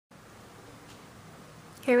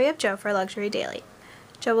Here we have Joe for Luxury Daily.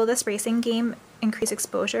 Joe, will this racing game increase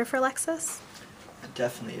exposure for Lexus?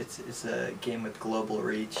 Definitely. It's a game with global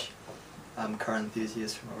reach. Car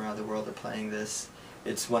enthusiasts from around the world are playing this.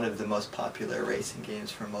 It's one of the most popular racing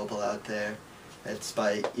games for mobile out there. It's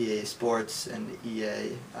by EA Sports, and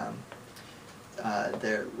EA,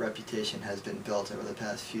 their reputation has been built over the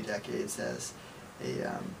past few decades as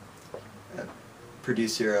a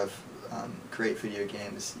producer of great video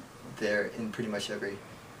games. They're in pretty much every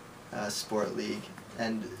sport league,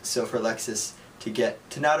 and so for Lexus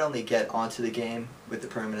to not only get onto the game with the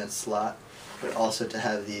permanent slot, but also to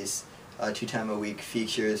have these 2-time-a-week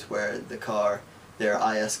features where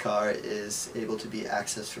their IS car is able to be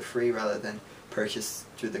accessed for free rather than purchased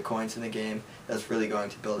through the coins in the game. That's really going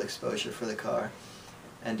to build exposure for the car.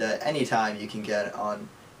 And anytime you can get on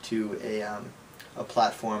to a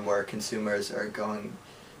platform where consumers are going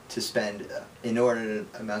to spend inordinate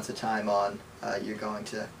amounts of time on, you're going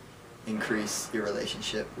to increase your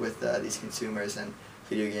relationship with these consumers, and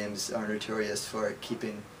video games are notorious for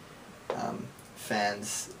keeping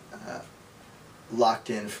fans locked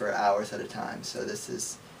in for hours at a time. So this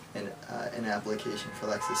is an application for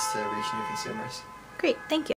Lexus to reach new consumers. Great, thank you.